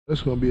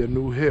It's gonna be a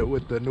new hit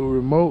with the new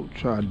remote.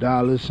 Try to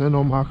dial this in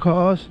on my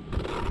cars.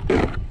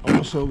 I'm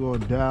also gonna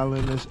dial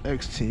in this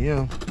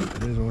XTM.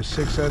 It is on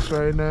 6S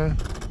right now.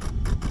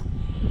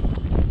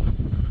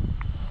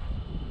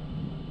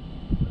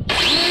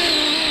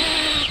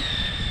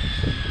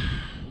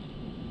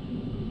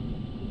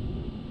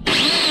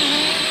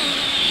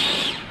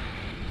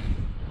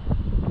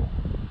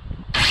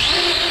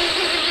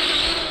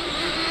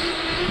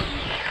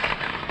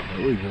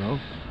 There we go.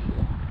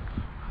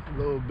 A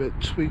little bit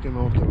tweaking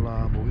off the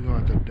line, but we're gonna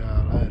have to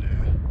dial that in.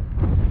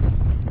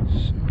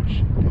 See what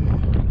she did.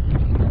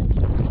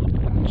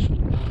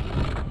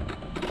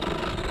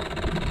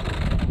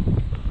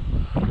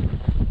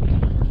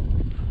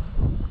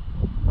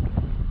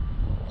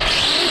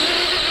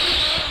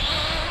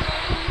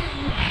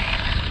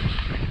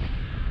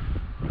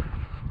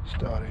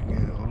 Starting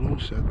getting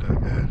loose at the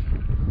end.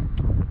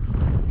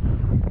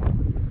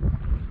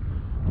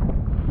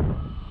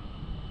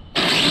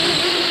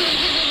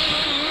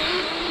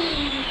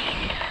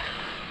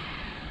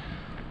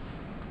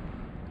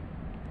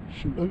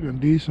 She looking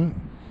decent.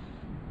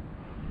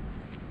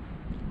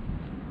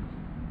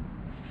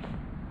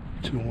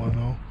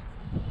 210.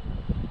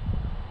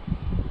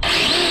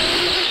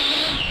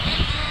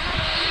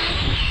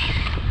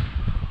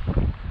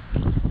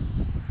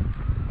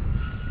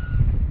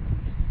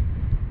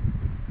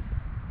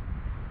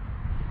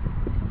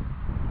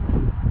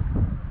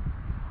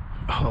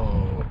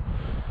 Oh,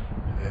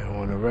 they don't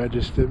want to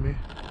register me.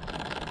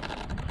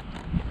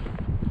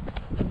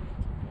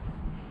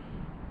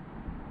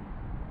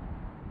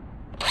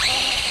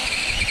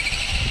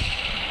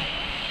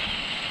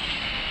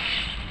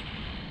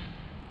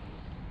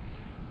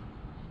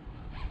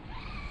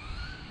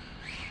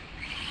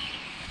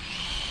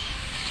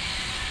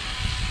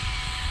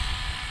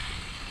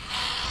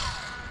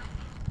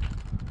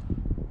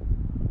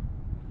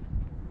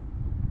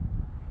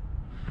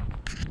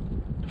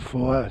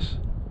 For us.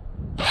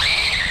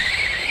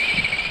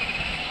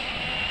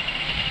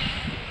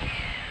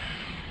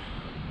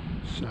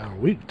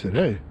 Sound weak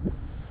today.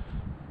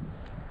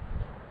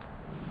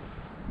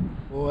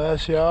 For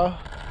us, y'all.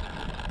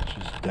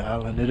 Just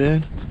dialing it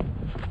in.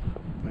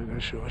 Making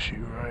sure she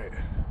right.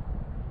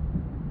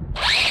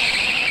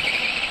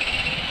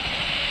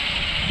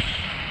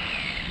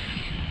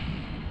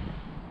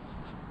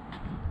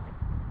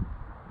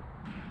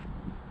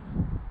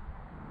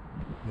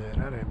 Yeah,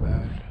 that ain't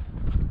bad.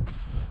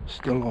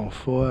 Still on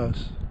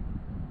 4S.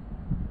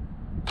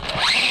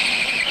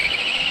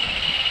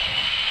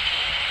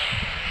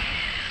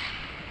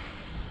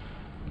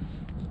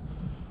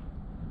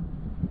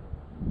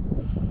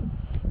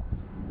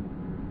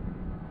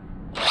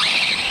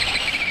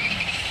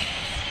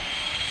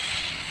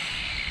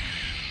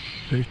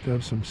 Picked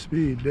up some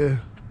speed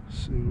there.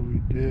 See what we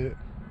did.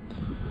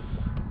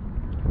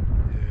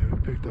 Yeah,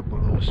 we picked up a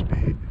little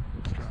speed.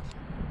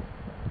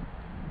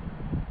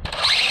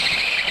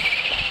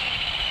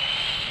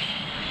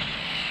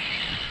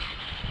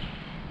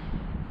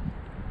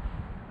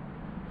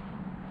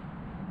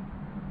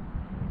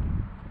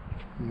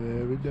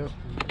 There we go.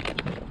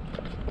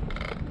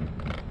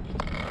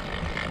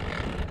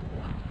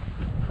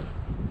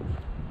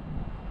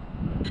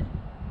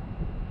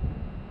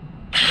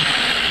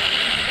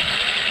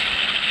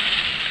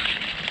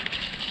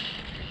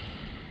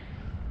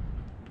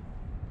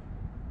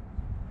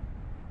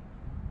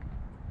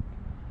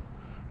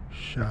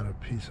 Shot a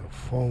piece of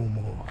foam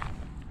off.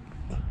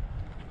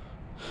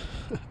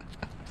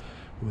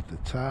 With the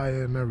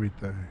tire and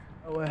everything.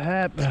 What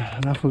happened,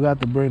 and I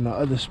forgot to bring the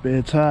other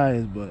spare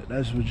tires, but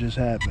that's what just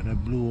happened.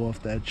 It blew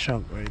off that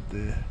chunk right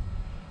there.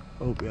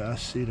 Hope y'all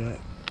see that.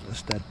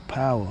 That's that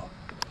power.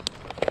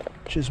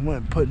 Just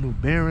went and put new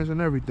bearings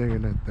and everything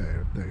in that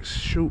thing. That thing's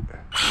shooting.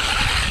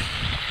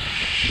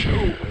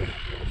 Shooting.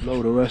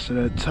 Blow the rest of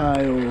that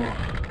tire off.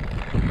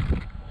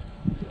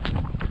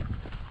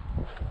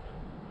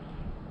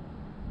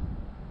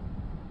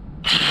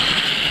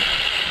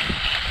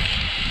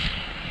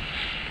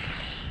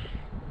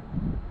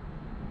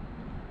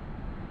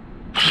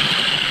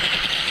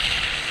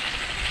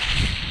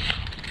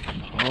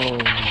 Oh,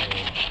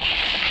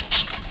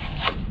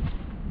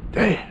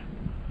 damn.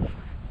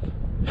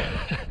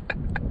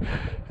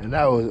 And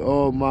that was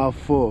all my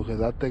fault,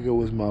 because I think it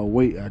was my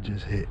weight I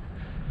just hit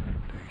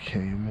that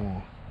came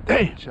on.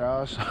 Damn,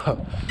 y'all.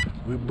 So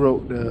we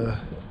broke the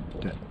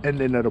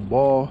ending of the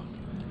ball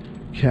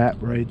cap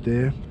right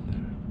there.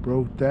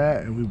 Broke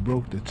that, and we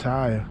broke the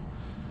tire.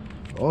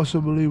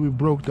 Also believe we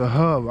broke the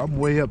hub. I'm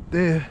way up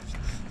there.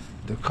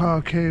 The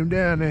car came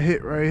down and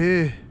hit right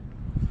here.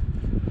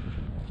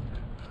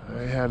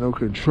 I ain't had no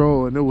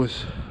control, and it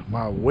was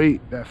my weight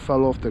that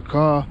fell off the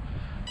car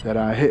that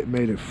I hit,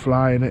 made it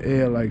fly in the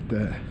air like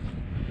that.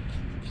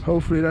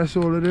 Hopefully that's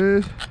all it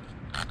is.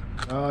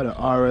 The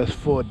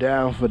RS4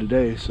 down for the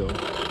day, so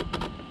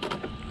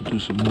I'll do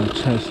some more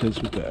test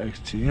hits with the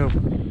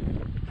XTM.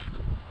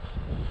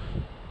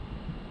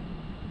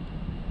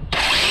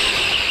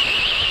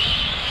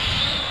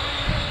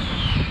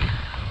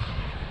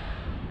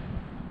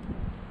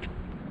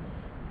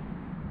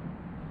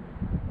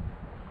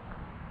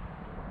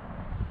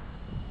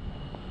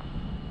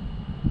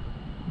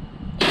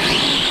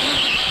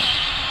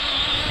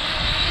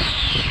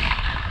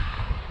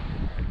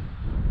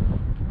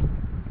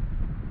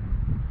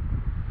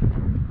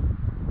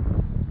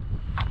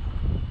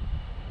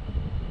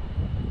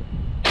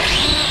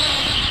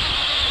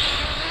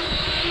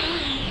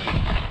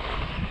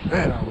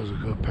 Man, that was a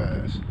good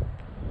pass.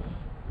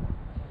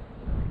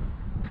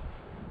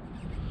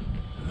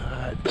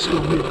 Alright, it's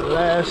gonna be the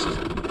last.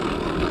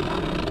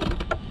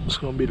 It's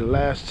gonna be the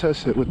last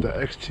test hit with the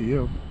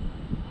XTM.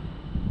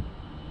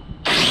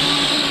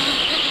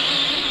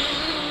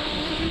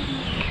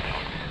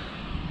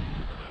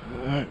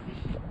 Alright.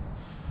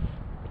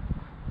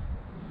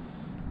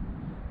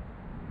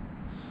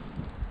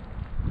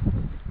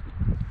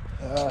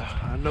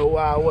 I know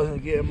why I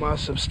wasn't getting my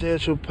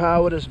substantial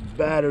power. This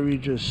battery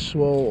just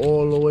swole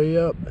all the way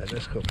up and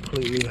it's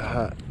completely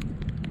hot.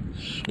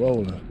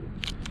 Swollen.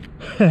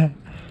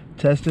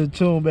 Testing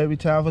tune, baby.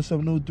 Time for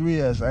some new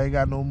 3S. I ain't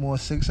got no more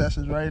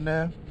 6S's right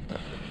now.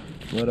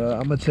 But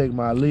I'm gonna take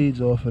my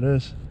leads off of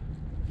this.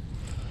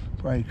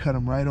 Probably cut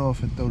them right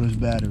off and throw this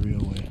battery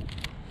away.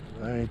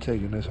 I ain't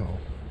taking this home.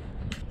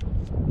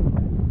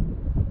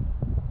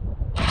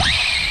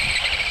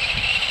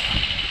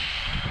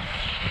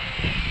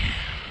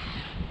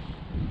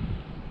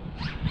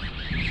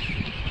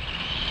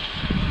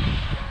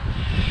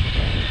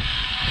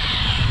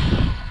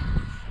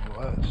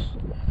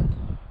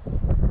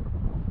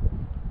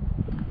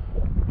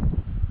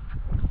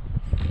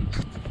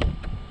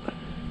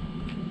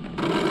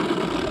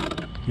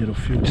 Get a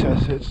few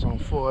test hits on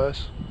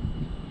 4S.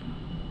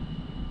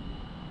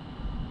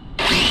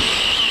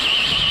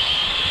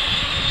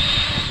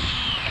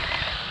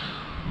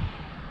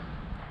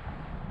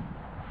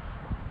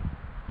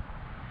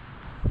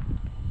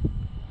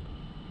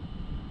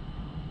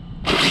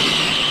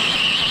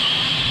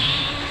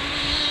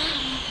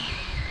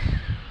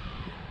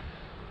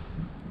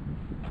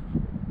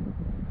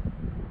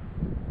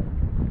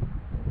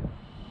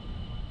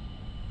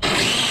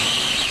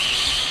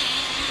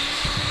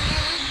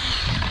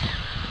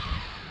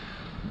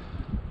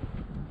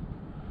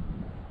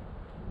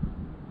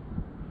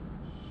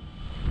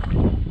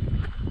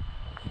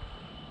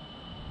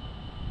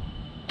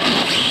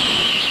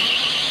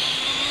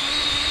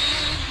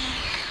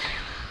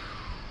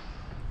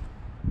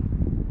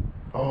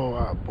 Oh,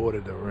 I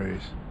aborted the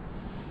race.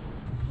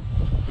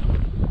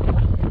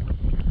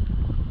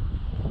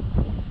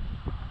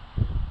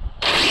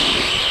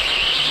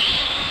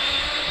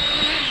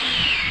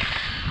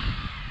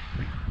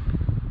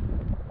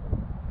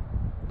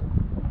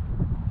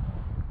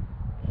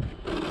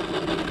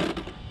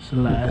 It's the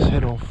last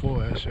hit on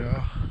 4S,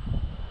 y'all.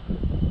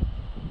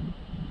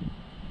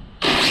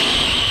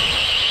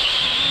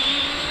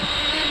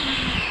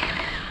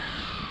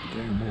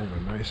 Thing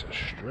moving nice and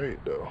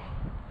straight, though.